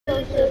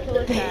to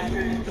look at.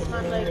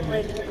 Not like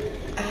ready.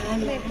 I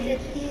like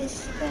his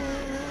style.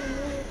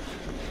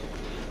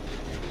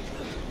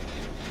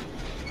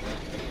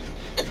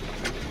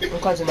 I'm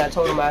cleansing that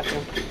totem after.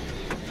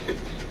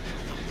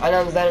 I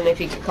know that if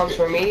he comes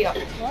for me,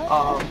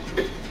 oh,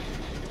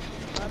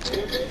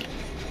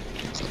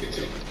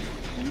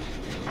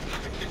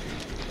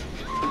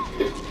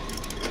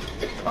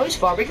 he's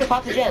far. We can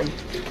pop the gen.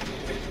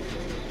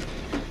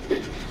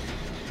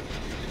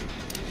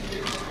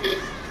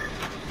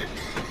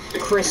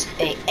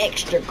 A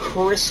extra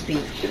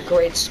crispy.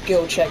 Great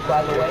skill check,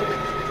 by the way.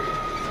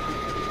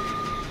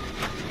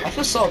 I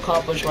feel so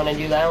accomplished when I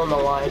do that. I don't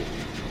know why.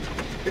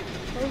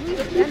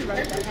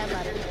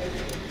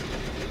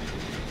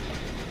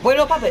 Wait,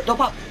 don't pop it. Don't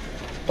pop.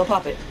 Don't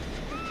pop it.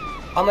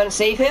 I'm gonna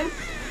save him,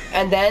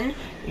 and then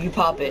you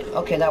pop it.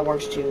 Okay, that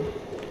works too.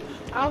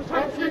 I was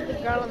trying to see if the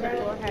girl on the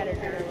floor had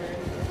it.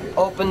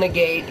 Open the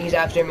gate. He's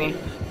after me.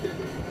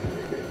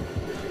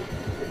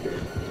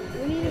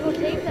 We need to go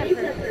save that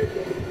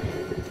person.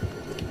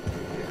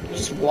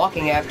 He's just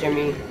walking after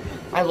me.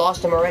 I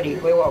lost him already.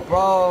 Wait, what?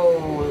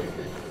 Bro.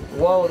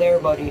 Whoa there,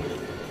 buddy.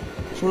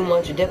 Too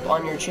much dip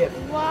on your chip.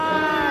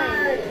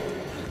 Why?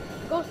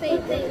 Go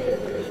save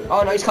him.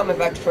 Oh no, he's coming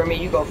back for me.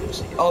 You go.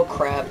 Oh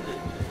crap.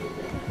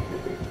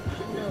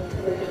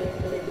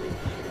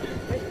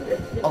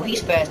 Oh,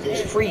 he's fast as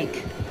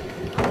freak.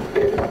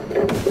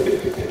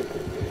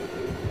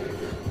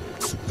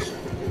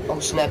 Oh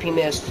snap, he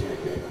missed.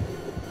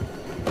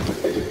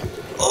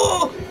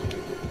 Oh!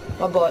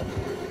 My butt.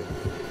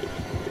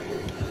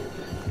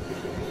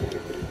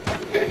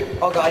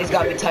 Oh god, he's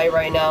got me tight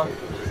right now.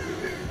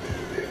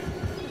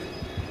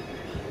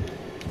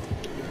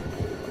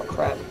 Oh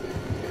crap.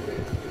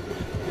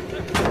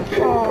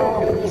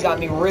 Oh, he's got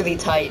me really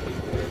tight.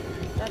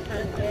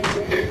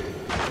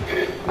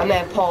 I'm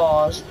at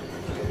pause.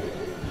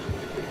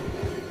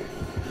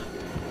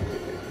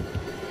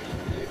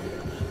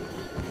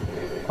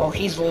 Oh,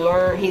 he's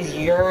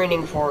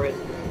yearning for it.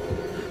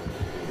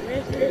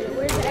 Where's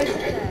the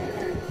exit at?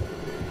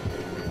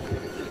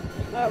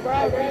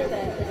 Where's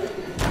that?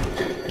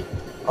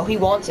 Oh, he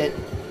wants it.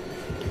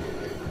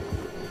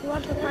 He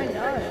wants to find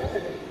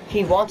us.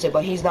 He wants it,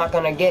 but he's not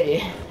gonna get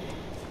it.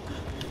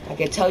 I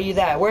can tell you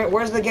that.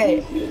 Where's the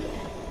gate? He's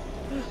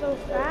so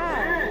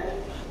fast.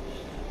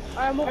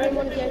 I'm opening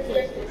one of the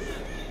exits.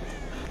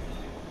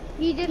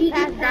 He just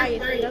passed by you,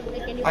 so he doesn't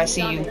think anyone. I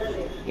see you.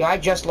 Yeah, I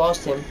just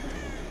lost him.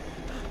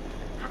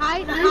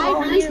 Hide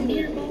near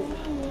me.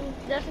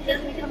 Just in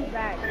case he comes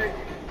back.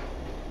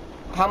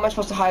 How am I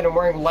supposed to hide? I'm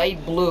wearing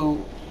light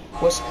blue.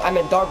 I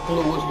meant dark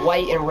blue with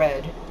white and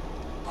red.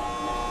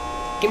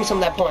 Give me some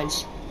of that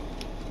points.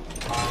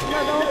 No,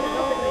 don't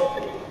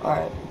open it.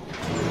 Alright.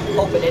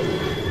 Open it.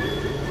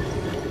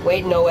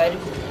 Wait, no Ed.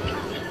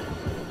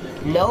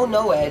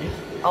 No Ed.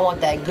 I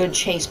want that good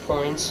chase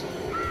points.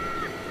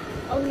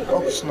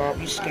 Oh snap,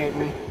 you scared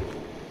me.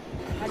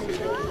 Let's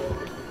go.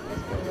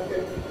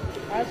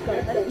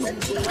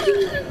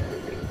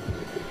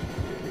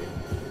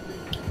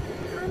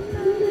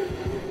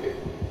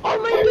 Oh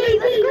my god,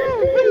 let's go!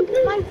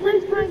 My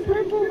first time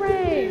purple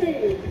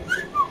ring!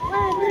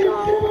 Let's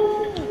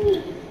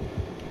go!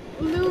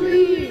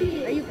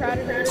 Louie! Are you proud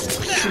of me?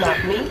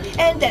 Smack me,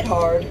 and that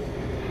hard.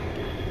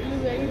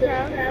 Louie, are you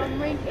proud?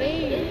 I'm rank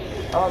 8.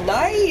 Oh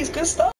nice, good stuff.